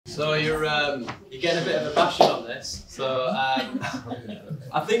So you're getting a bit of a bashing on this. So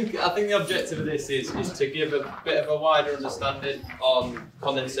I think the objective of this is to give a bit of a wider understanding on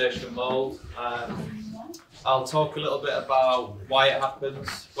condensation and mould. I'll talk a little bit about why it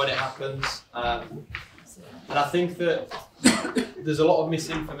happens, when it happens, and I think that there's a lot of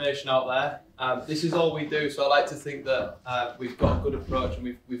misinformation out there. This is all we do, so I like to think that we've got a good approach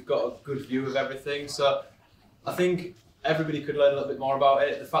and we've got a good view of everything. So I think everybody could learn a little bit more about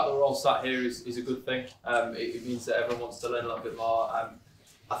it. The fact that we're all sat here is a good thing. It means that everyone wants to learn a little bit more.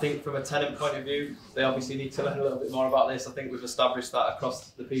 I think from a tenant point of view, they obviously need to learn a little bit more about this. I think we've established that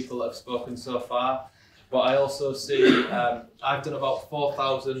across the people that have spoken so far. But I also see, I've done about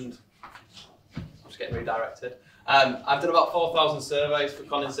 4,000, I'm just getting redirected. I've done about 4,000 surveys for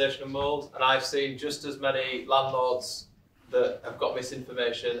condensation and mould, and I've seen just as many landlords that have got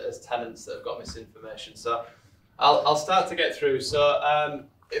misinformation as tenants that have got misinformation. So I'll start to get through. So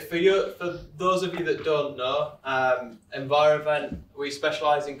for those of you that don't know, Envirovent, we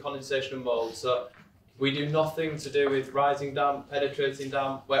specialise in condensation and mould. So we do nothing to do with rising damp, penetrating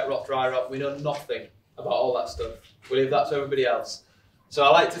damp, wet rot, dry rot. We know nothing about all that stuff. We leave that to everybody else. So I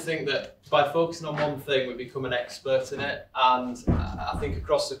like to think that by focusing on one thing, we become an expert in it. And I think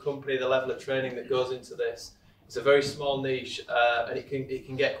across the company, the level of training that goes into this, it's a very small niche, and it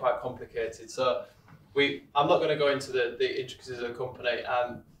can get quite complicated. So I'm not going to go into the intricacies of the company.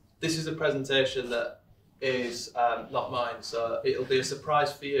 This is a presentation that is not mine, so it'll be a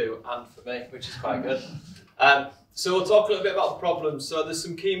surprise for you and for me, which is quite good. So we'll talk a little bit about the problems. So there's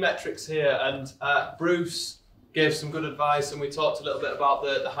some key metrics here, and Bruce gave some good advice, and we talked a little bit about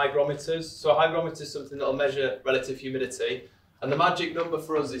the hygrometers. So a hygrometer is something that will measure relative humidity, and the magic number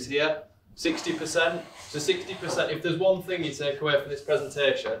for us is here, 60%. So 60%, if there's one thing you take away from this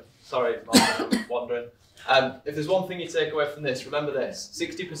presentation, sorry, I'm wandering. If there's one thing you take away from this, remember this,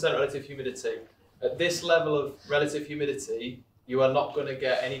 60% relative humidity. At this level of relative humidity, you are not going to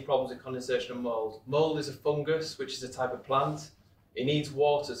get any problems with condensation and mould. Mould is a fungus, which is a type of plant. It needs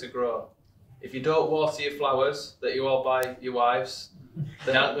water to grow. If you don't water your flowers that you all buy your wives,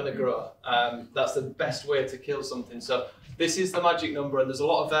 they aren't going to grow. That's the best way to kill something. So this is the magic number, and there's a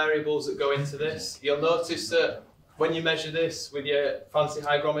lot of variables that go into this. You'll notice that when you measure this with your fancy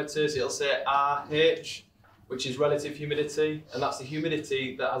hygrometers, it'll say RH, which is relative humidity, and that's the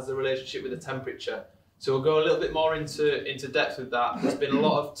humidity that has the relationship with the temperature. So we'll go a little bit more into depth with that. There's been a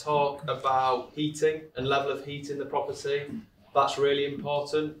lot of talk about heating and level of heat in the property. That's really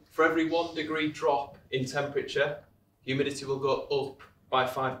important. For every 1 degree drop in temperature, humidity will go up by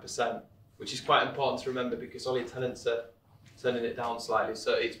 5%, which is quite important to remember because all your tenants are turning it down slightly,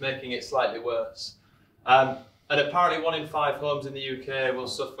 so it's making it slightly worse. And apparently 1 in 5 homes in the UK will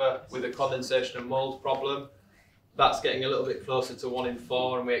suffer with a condensation and mould problem. That's getting a little bit closer to 1 in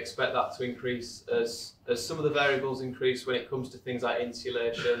 4, and we expect that to increase as some of the variables increase when it comes to things like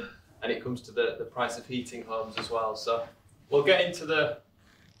insulation and it comes to the price of heating homes as well. So we'll get into the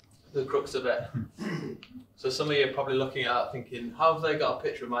crux of it. So some of you are probably looking at it thinking, how have they got a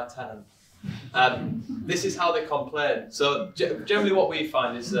picture of my tenant? This is how they complain. So generally what we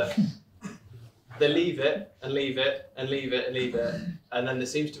find is that they leave it and leave it and leave it and leave it, and then there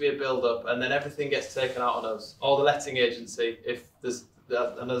seems to be a build-up, and then everything gets taken out on us. Or the letting agency, if there's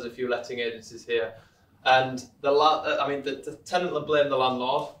a few letting agencies here, and the tenant will blame the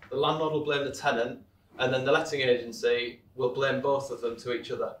landlord will blame the tenant, and then the letting agency will blame both of them to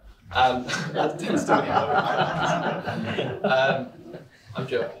each other. That tends to be how it happens. I'm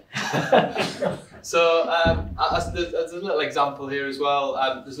joking. So there's a little example here as well.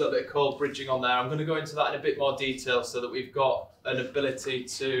 There's a little bit of cold bridging on there. I'm going to go into that in a bit more detail so that we've got an ability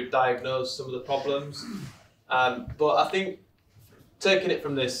to diagnose some of the problems. But I think taking it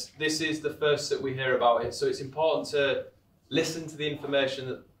from this is the first that we hear about it. So it's important to listen to the information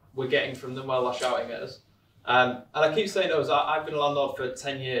that we're getting from them while they're shouting at us. And I keep saying those, I've been a landlord for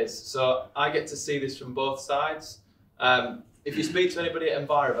 10 years, so I get to see this from both sides. If you speak to anybody at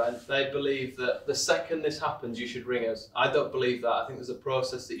Envirovent, they believe that the second this happens, you should ring us. I don't believe that. I think there's a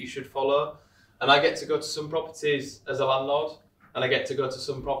process that you should follow. And I get to go to some properties as a landlord, and I get to go to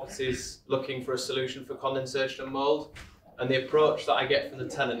some properties looking for a solution for condensation and mould. And the approach that I get from the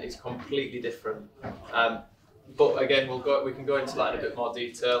tenant is completely different. But again, we can go into that in a bit more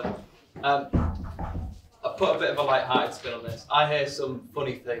detail. I've put a bit of a light-hearted spin on this. I hear some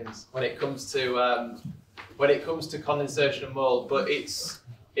funny things when it comes to condensation and mould, but it's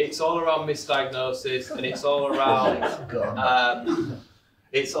all around misdiagnosis, and it's all around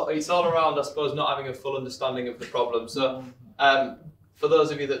it's all around, I suppose, not having a full understanding of the problem. So for those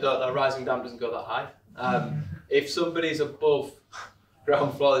of you that don't know, rising damp doesn't go that high. If somebody's above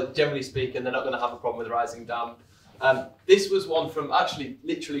ground floor, generally speaking, they're not going to have a problem with rising damp. This was one from actually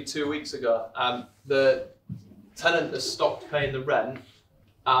literally 2 weeks ago. The tenant has stopped paying the rent,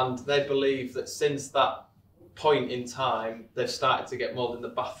 and they believe that since that point in time, they've started to get mould in the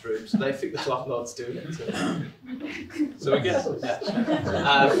bathroom, so they think the landlord's doing it too. So we get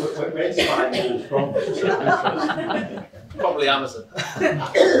Where's the finding from? probably Amazon.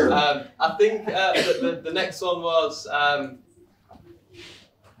 I think the next one was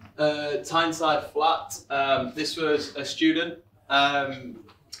Tyneside Flat. This was a student.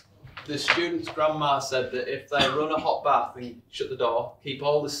 The student's grandma said that if they run a hot bath and shut the door, keep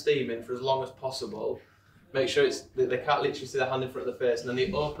all the steam in for as long as possible, make sure they can't literally see their hand in front of the face, and then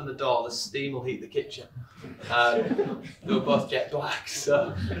they open the door, the steam will heat the kitchen. They were both jet black.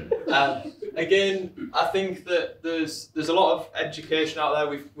 So again, I think that there's a lot of education out there.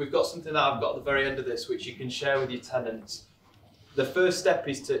 We've got something that I've got at the very end of this, which you can share with your tenants. The first step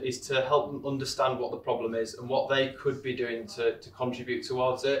is to help them understand what the problem is and what they could be doing to contribute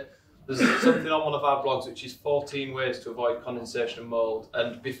towards it. There's something on one of our blogs which is 14 ways to avoid condensation and mould,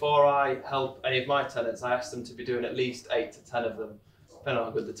 and before I help any of my tenants, I ask them to be doing at least 8 to 10 of them, depending on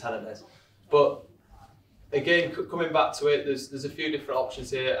how good the tenant is. But again, coming back to it, there's a few different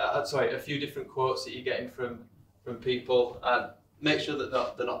options here. A few different quotes that you're getting from people, and make sure that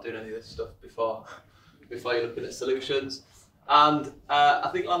they're not doing any of this stuff before you're looking at solutions. And I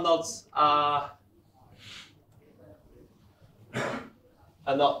think landlords are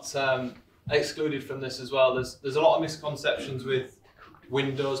not excluded from this as well. There's a lot of misconceptions with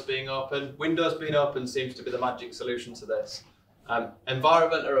windows being open. Windows being open seems to be the magic solution to this.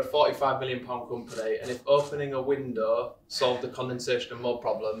 Environment are a £45 million company, and if opening a window solved the condensation and mold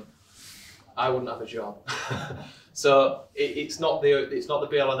problem, I wouldn't have a job. So it's not the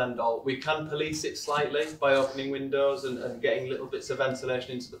be all and end all. We can police it slightly by opening windows and getting little bits of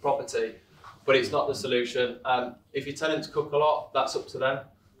ventilation into the property, but it's not the solution. If your tenants cook a lot, that's up to them.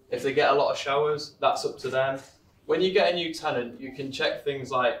 If they get a lot of showers, that's up to them. When you get a new tenant, you can check things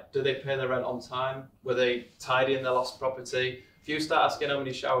like, do they pay their rent on time? Were they tidying their lost property? If you start asking how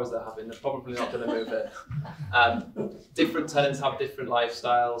many showers they're having, they're probably not going to move in. Different tenants have different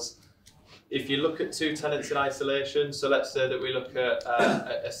lifestyles. If you look at 2 tenants in isolation, so let's say that we look at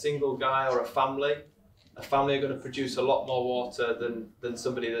a single guy or a family are going to produce a lot more water than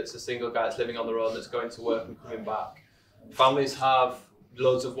somebody that's a single guy that's living on their own, that's going to work and coming back. Families have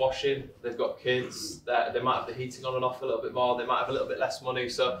loads of washing, they've got kids, they might have the heating on and off a little bit more, they might have a little bit less money.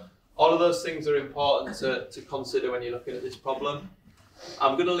 So all of those things are important to consider when you're looking at this problem.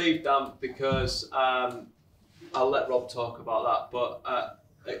 I'm going to leave damp because I'll let Rob talk about that, but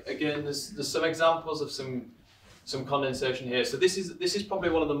again, there's some examples of some condensation here. So this is probably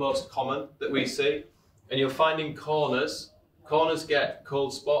one of the most common that we see, and you'll find in corners get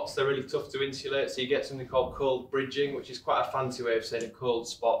cold spots. They're really tough to insulate, so you get something called cold bridging, which is quite a fancy way of saying a cold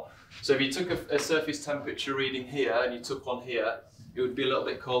spot. So if you took a surface temperature reading here and you took one here, it would be a little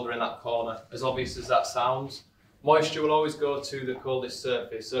bit colder in that corner, as obvious as that sounds. Moisture will always go to the coldest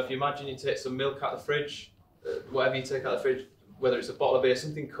surface. So if you imagine you take some milk out of the fridge, whatever you take out of the fridge, whether it's a bottle of beer,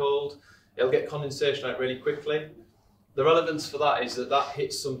 something cold, it'll get condensation out really quickly. The relevance for that is that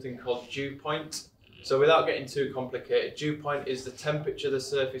hits something called dew point. So without getting too complicated, dew point is the temperature the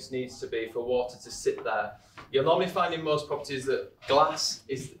surface needs to be for water to sit there. You'll normally find in most properties that glass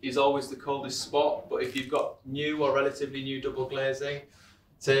is always the coldest spot, but if you've got new or relatively new double glazing,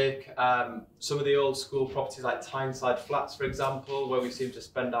 take some of the old school properties like Tyneside Flats, for example, where we seem to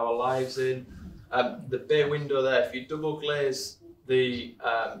spend our lives in. The bay window there, if you double glaze the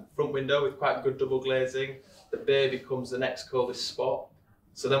front window with quite good double glazing, the bay becomes the next coldest spot.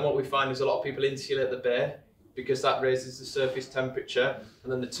 So then what we find is a lot of people insulate the bay because that raises the surface temperature,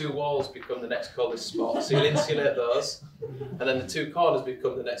 and then the 2 walls become the next coldest spot. So you'll insulate those, and then the 2 corners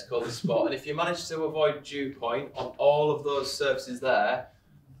become the next coldest spot. And if you manage to avoid dew point on all of those surfaces there,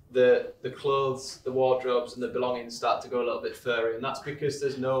 the clothes, the wardrobes and the belongings start to go a little bit furry, and that's because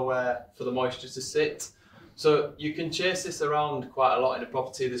there's nowhere for the moisture to sit. So you can chase this around quite a lot in a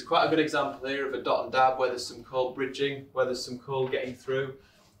property. There's quite a good example here of a dot and dab where there's some cold bridging, where there's some cold getting through.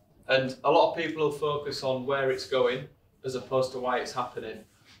 And a lot of people will focus on where it's going as opposed to why it's happening.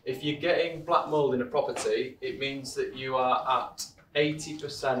 If you're getting black mould in a property, it means that you are at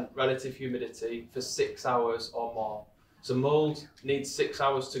 80% relative humidity for 6 hours or more. So mould needs 6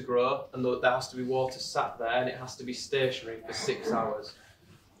 hours to grow, and there has to be water sat there, and it has to be stationary for 6 hours.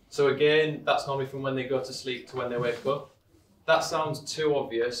 So again, that's normally from when they go to sleep to when they wake up. That sounds too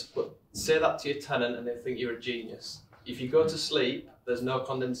obvious, but say that to your tenant and they think you're a genius. If you go to sleep, there's no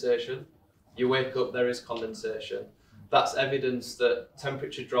condensation. You wake up, there is condensation. that's evidence that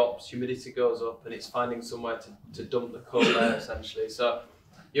temperature drops, humidity goes up, and it's finding somewhere to dump the cold air essentially. So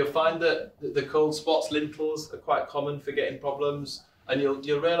you'll find that the cold spots, lintels, are quite common for getting problems, and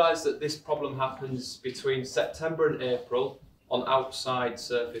you'll realise that this problem happens between September and April on outside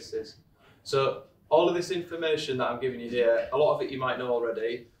surfaces. So all of this information that I'm giving you here, a lot of it you might know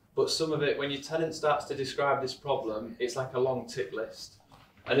already, but some of it, when your tenant starts to describe this problem, it's like a long tick list.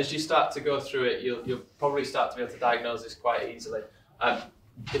 And as you start to go through it, you'll probably start to be able to diagnose this quite easily.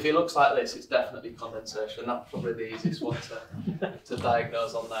 If it looks like this, it's definitely condensation. That's probably the easiest one to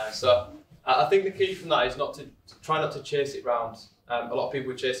diagnose on there. So I think the key from that is try not to chase it round. A lot of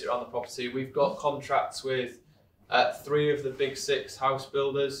people chase it around the property. We've got contracts with 3 of the big 6 house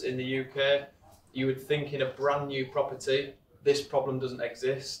builders in the UK. You would think in a brand new property, this problem doesn't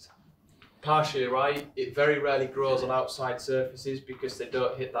exist. Partially right, it very rarely grows on outside surfaces because they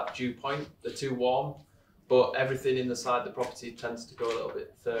don't hit that dew point, they're too warm, but everything inside the property tends to go a little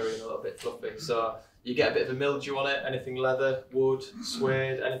bit furry and a little bit fluffy. So you get a bit of a mildew on it, anything leather, wood,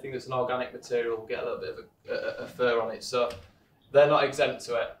 suede, anything that's an organic material will get a little bit of a fur on it. So they're not exempt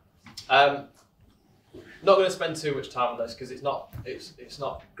to it. Not going to spend too much time on this because it's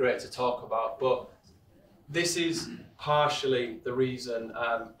not great to talk about, but this is partially the reason.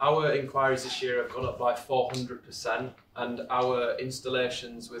 Our inquiries this year have gone up by 400%, and our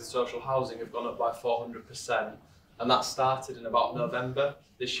installations with social housing have gone up by 400%, and that started in about November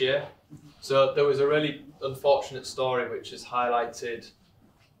this year. So there was a really unfortunate story which has highlighted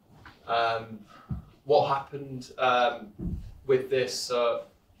what happened with this. So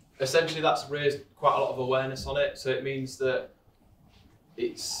essentially that's raised quite a lot of awareness on it, so it means that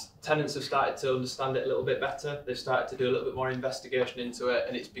tenants have started to understand it a little bit better. They've started to do a little bit more investigation into it,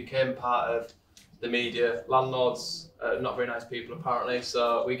 and it's become part of the media. Landlords are not very nice people apparently,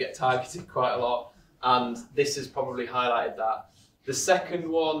 so we get targeted quite a lot, and this has probably highlighted that. The second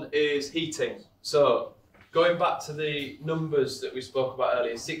one is heating. So going back to the numbers that we spoke about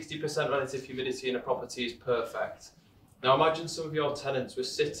earlier, 60% relative humidity in a property is perfect. Now imagine some of your tenants were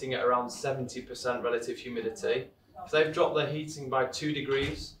sitting at around 70% relative humidity. If they've dropped their heating by 2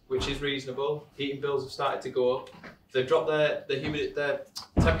 degrees, which is reasonable, heating bills have started to go up. If they've dropped their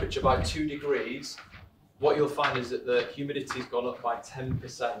temperature by 2 degrees, what you'll find is that the humidity's gone up by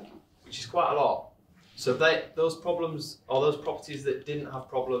 10%, which is quite a lot. So those problems, or those properties that didn't have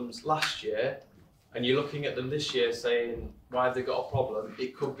problems last year, and you're looking at them this year saying, why have they got a problem?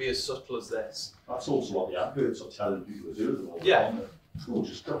 It could be as subtle as this. That's also what the adverts are telling people to do at the moment. Yeah. Oh,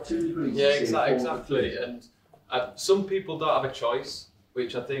 just drop 2 degrees. Yeah, exactly. And some people don't have a choice,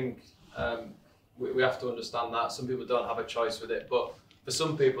 which I think we have to understand that. Some people don't have a choice with it, but for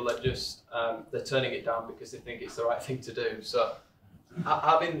some people they're turning it down because they think it's the right thing to do. So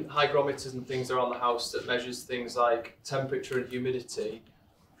having hygrometers and things around the house that measures things like temperature and humidity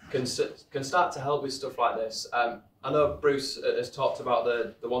can start to help with stuff like this. I know Bruce has talked about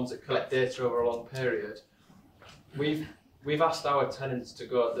the ones that collect data over a long period. We've asked our tenants to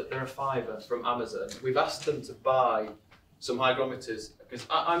go, that they're a £5 from Amazon. We've asked them to buy some hygrometers because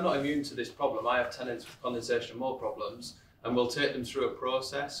I'm not immune to this problem. I have tenants with condensation and mold problems, and we'll take them through a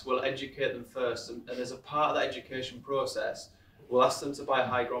process. We'll educate them first, and as a part of the education process, we'll ask them to buy a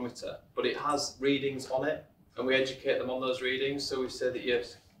hygrometer, but it has readings on it, and we educate them on those readings. So we say that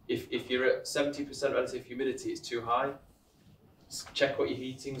if you're at 70% relative humidity, it's too high. Check what your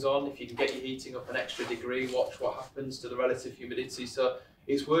heating's on. If you can get your heating up an extra degree, watch what happens to the relative humidity. So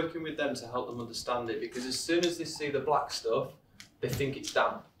it's working with them to help them understand it, because as soon as they see the black stuff, they think it's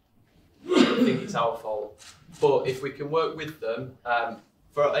damp. They think it's our fault. But if we can work with them,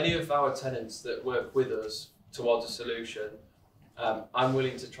 for any of our tenants that work with us towards a solution, I'm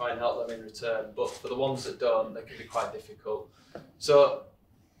willing to try and help them in return. But for the ones that don't, they can be quite difficult. So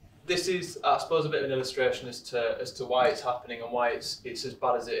this is, I suppose, a bit of an illustration as to why it's happening and why it's as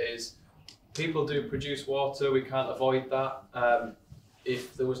bad as it is. People do produce water, we can't avoid that.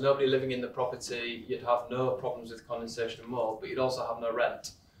 If there was nobody living in the property, you'd have no problems with condensation and mold, but you'd also have no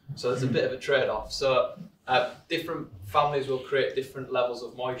rent. So there's a bit of a trade-off. So different families will create different levels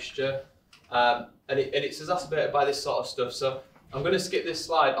of moisture, and it's exacerbated by this sort of stuff. So I'm going to skip this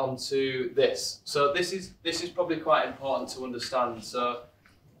slide onto this. So this is probably quite important to understand. So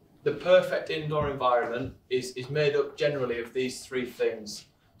the perfect indoor environment is made up generally of these 3 things.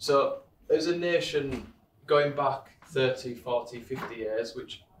 So as a nation, going back 30, 40, 50 years,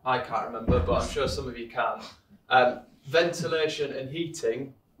 which I can't remember, but I'm sure some of you can, ventilation and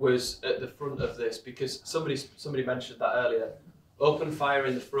heating was at the front of this, because somebody mentioned that earlier. Open fire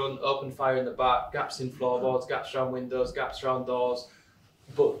in the front, open fire in the back, gaps in floorboards, gaps around windows, gaps around doors.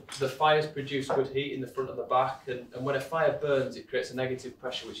 but the fires produce good heat in the front and the back, and when a fire burns, it creates a negative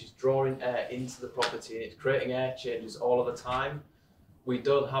pressure which is drawing air into the property and it's creating air changes all of the time. We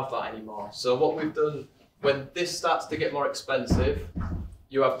don't have that anymore. So what we've done, when this starts to get more expensive,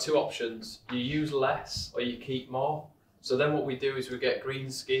 you have two options. You use less or you keep more. So then what we do is we get green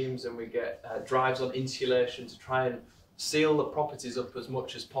schemes and we get drives on insulation to try and seal the properties up as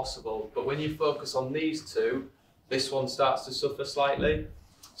much as possible. But when you focus on these two, this one starts to suffer slightly.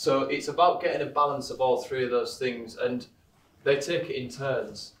 So it's about getting a balance of all three of those things, and they take it in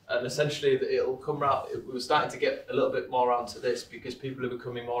turns. And essentially it'll come around, we're starting to get a little bit more around to this because people are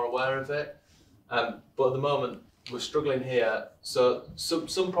becoming more aware of it. But at the moment, we're struggling here. So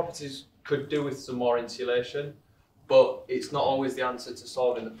some properties could do with some more insulation, but it's not always the answer to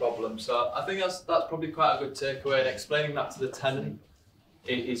solving the problem. So I think that's probably quite a good takeaway, and explaining that to the tenant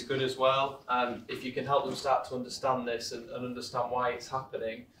is good as well. If you can help them start to understand this and understand why it's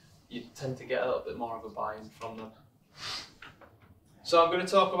happening, you tend to get a little bit more of a buy-in from them. So I'm going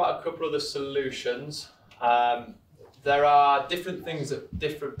to talk about a couple of the solutions. There are different things that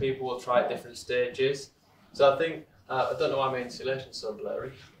different people will try at different stages. So I think, I don't know why my insulation's so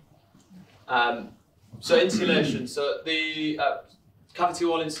blurry. So insulation, so the cavity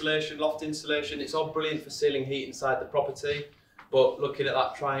wall insulation, loft insulation, it's all brilliant for sealing heat inside the property, but looking at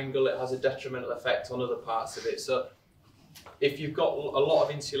that triangle, it has a detrimental effect on other parts of it. So if you've got a lot of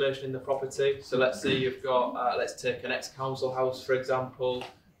insulation in the property, so let's say you've got, let's take an ex-council house for example,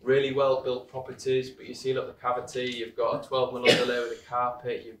 really well built properties, but you seal up the cavity, you've got a 12mm underlay with a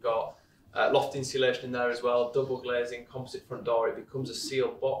carpet, you've got loft insulation in there as well, double glazing, composite front door, it becomes a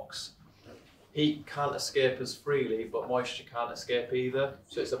sealed box. Heat can't escape as freely, but moisture can't escape either.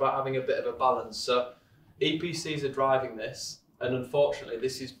 So it's about having a bit of a balance. So EPCs are driving this, and unfortunately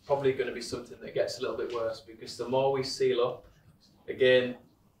this is probably going to be something that gets a little bit worse, because the more we seal up, again,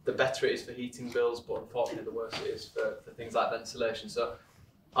 the better it is for heating bills, but unfortunately the worse it is for things like ventilation. So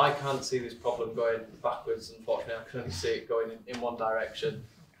I can't see this problem going backwards, unfortunately. I can only see it going in one direction.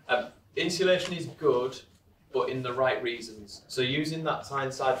 Insulation is good, but in the right reasons. So using that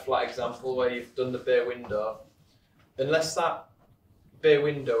Tyneside flat example where you've done the bay window, unless that bay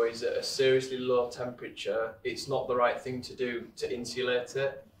window is at a seriously low temperature, it's not the right thing to do to insulate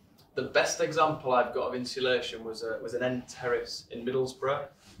it. The best example I've got of insulation was an end terrace in Middlesbrough.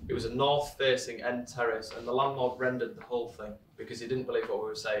 It was a north-facing end terrace, and the landlord rendered the whole thing because he didn't believe what we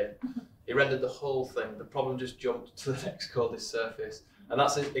were saying. He rendered the whole thing. The problem just jumped to the next coldest surface. And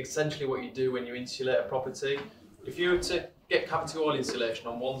that's essentially what you do when you insulate a property. If you were to get cavity wall insulation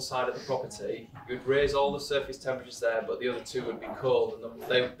on one side of the property, you'd raise all the surface temperatures there, but the other two would be cold, and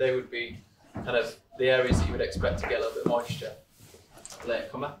they would be kind of the areas that you would expect to get a little bit of moisture. Later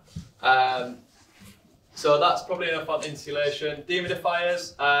comer. So that's probably enough on insulation.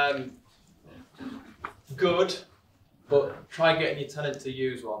 Dehumidifiers, good, but try getting your tenant to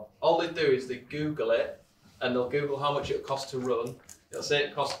use one. All they do is they Google it, and they'll Google how much it costs to run. They'll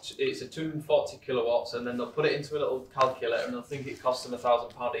say it's a 240 kilowatts, and then they'll put it into a little calculator and they'll think it costs them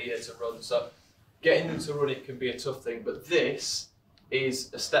 £1,000 a year to run. So getting them to run it can be a tough thing, but this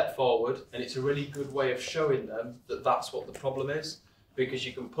is a step forward, and it's a really good way of showing them that that's what the problem is, because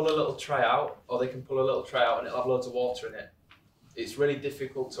you can pull a little tray out, or they can pull a little tray out and it'll have loads of water in it. It's really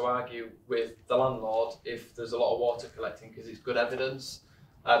difficult to argue with the landlord if there's a lot of water collecting, because it's good evidence.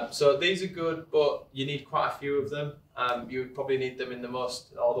 So these are good, but you need quite a few of them. You would probably need them in the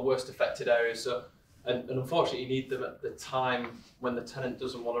most or the worst affected areas. So, and unfortunately, you need them at the time when the tenant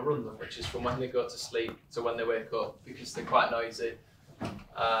doesn't want to run them, which is from when they go to sleep to when they wake up, because they're quite noisy.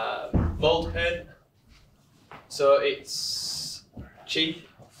 Mold paint. So it's cheap,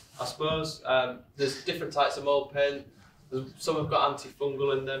 I suppose. There's different types of mold paint. Some have got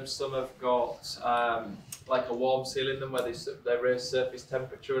antifungal in them, some have got like a warm seal in them where they raise surface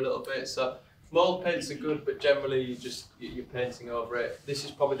temperature a little bit. So mold paints are good, but generally you're painting over it. This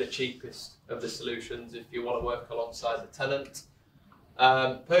is probably the cheapest of the solutions if you want to work alongside the tenant.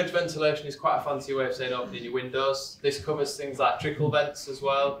 Purge ventilation is quite a fancy way of saying opening your windows. This covers things like trickle vents as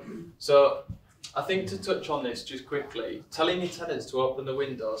well. So I think to touch on this just quickly, telling your tenants to open the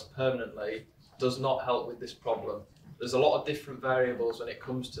windows permanently does not help with this problem. There's a lot of different variables when it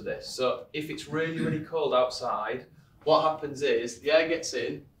comes to this. So if it's really, really cold outside, what happens is the air gets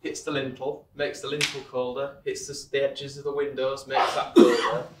in, hits the lintel, makes the lintel colder, hits the edges of the windows, makes that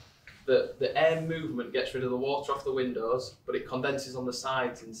colder. The air movement gets rid of the water off the windows, but it condenses on the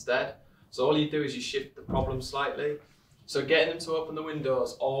sides instead. So all you do is you shift the problem slightly. So getting them to open the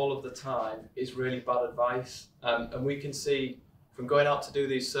windows all of the time is really bad advice. And we can see, from going out to do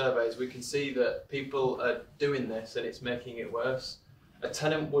these surveys, we can see that people are doing this and it's making it worse. a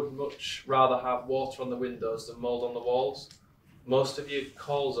tenant would much rather have water on the windows than mould on the walls. Most of your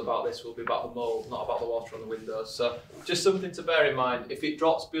calls about this will be about the mould, not about the water on the windows. So just something to bear in mind. If it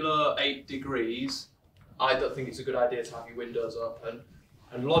drops below 8 degrees, I don't think it's a good idea to have your windows open.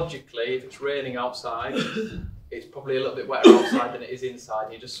 And logically, if it's raining outside, it's probably a little bit wetter outside than it is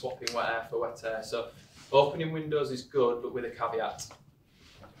inside. You're just swapping wet air for wet air. So opening windows is good, but with a caveat.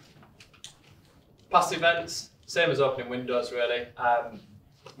 Passive vents, same as opening windows really.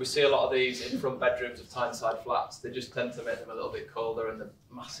 We see a lot of these in front bedrooms of Tyneside flats. They just tend to make them a little bit colder in the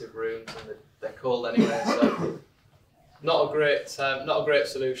massive rooms, and they're cold anyway. So not a great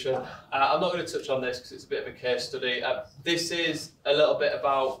solution. I'm not going to touch on this because it's a bit of a case study. This is a little bit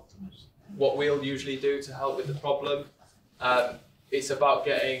about what we'll usually do to help with the problem. It's about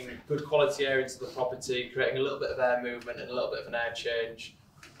getting good quality air into the property, creating a little bit of air movement and a little bit of an air change.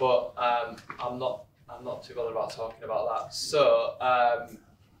 But I'm not too bothered about talking about that. So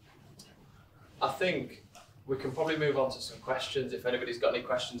I think we can probably move on to some questions if anybody's got any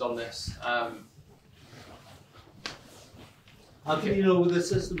questions on this. How do you know with the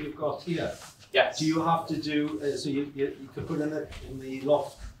system you've got here? Yes. Do you have to do, so you can put in the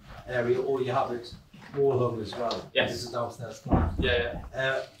loft area, or you have it more along as well? Yes. This is downstairs flat. Yeah.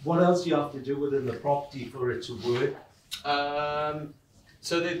 What else do you have to do within the property for it to work?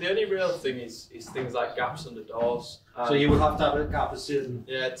 So the only real thing is things like gaps under doors. So you would have to have a gap a certain...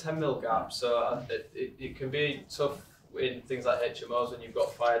 Yeah, 10mm gap. So it can be tough in things like HMOs when you've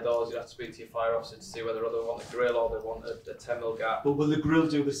got fire doors. You have to speak to your fire officer to see whether they want a grill or they want a 10mm gap. But will the grill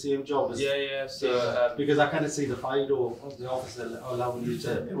do the same job as... Yeah. So because I kind of see the fire door of the officer allowing you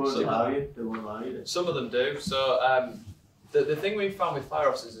to... They won't allow you. They won't allow you. Some of them do. So the thing we've found with fire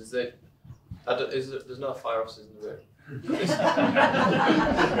officers is that there's no fire officers in the room. Just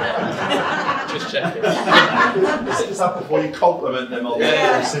checking. This is that before you compliment them on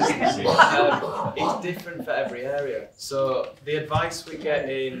their consistency. It's different for every area. So the advice we get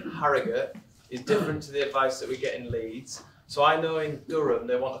in Harrogate is different to the advice that we get in Leeds. So I know in Durham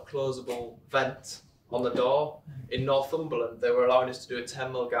they want a closable vent on the door. In Northumberland they were allowing us to do a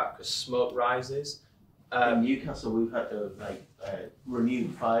 10mm gap because smoke rises. In Newcastle, we've had to renew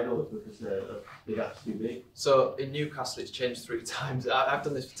fire doors because the gap's too big. So in Newcastle, it's changed 3 times. I've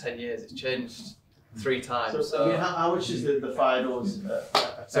done this for 10 years. It's changed 3 times. So I mean, how much is the fire doors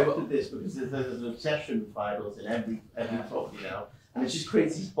affected this? Because there's an obsession with fire doors in every property now, and it just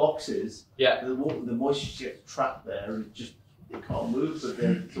creates these boxes. Yeah. The moisture gets trapped there, and it can't move. But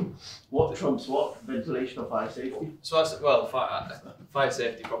then, so what trumps what? Ventilation or fire safety? So fire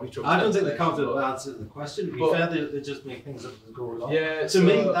safety probably trumps. I don't think the ventilation, council will answer the question. To be fair, they just make things up as they go along. Yeah. To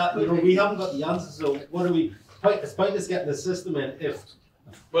me, that we haven't got the answer. So what do we? It's pointless getting the system in if.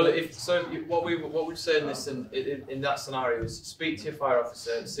 Well, what we'd say in this in that scenario is speak to your fire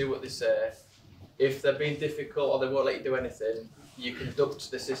officer and see what they say. If they're being difficult or they won't let you do anything, you can duct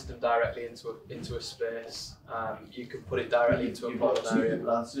the system directly into a space. You can put it directly into a problem area. You've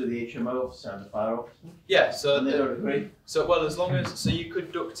got 2 people answer, the HMO officer and the fire officer. Yeah, so and they don't agree. So as long as you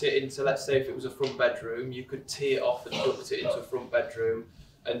could duct it into, let's say if it was a front bedroom, you could tee it off and duct it into a front bedroom.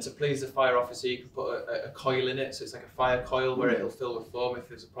 And to please the fire officer, you can put a coil in it, so it's like a fire coil where it'll fill with foam if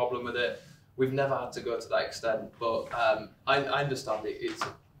there's a problem with it. We've never had to go to that extent, but I understand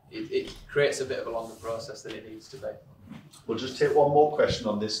it creates a bit of a longer process than it needs to be. We'll just take one more question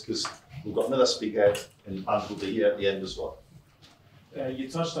on this because we've got another speaker and will be here at the end as well. You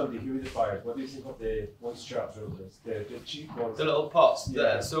touched on the humidifiers. What do you think of the moisture absorbers, the cheap ones? The little pots.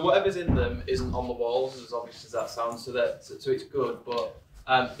 Yeah. So whatever's in them isn't on the walls, as obvious as that sounds. So it's good, but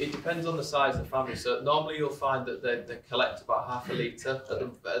it depends on the size of the family. So normally you'll find that they collect about half a litre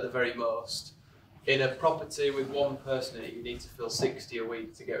at the very most. In a property with 1 person in it, you need to fill 60 a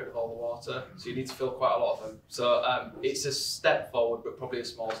week to get rid of all the water. So you need to fill quite a lot of them. So it's a step forward, but probably a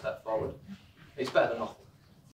small step forward. It's better than nothing.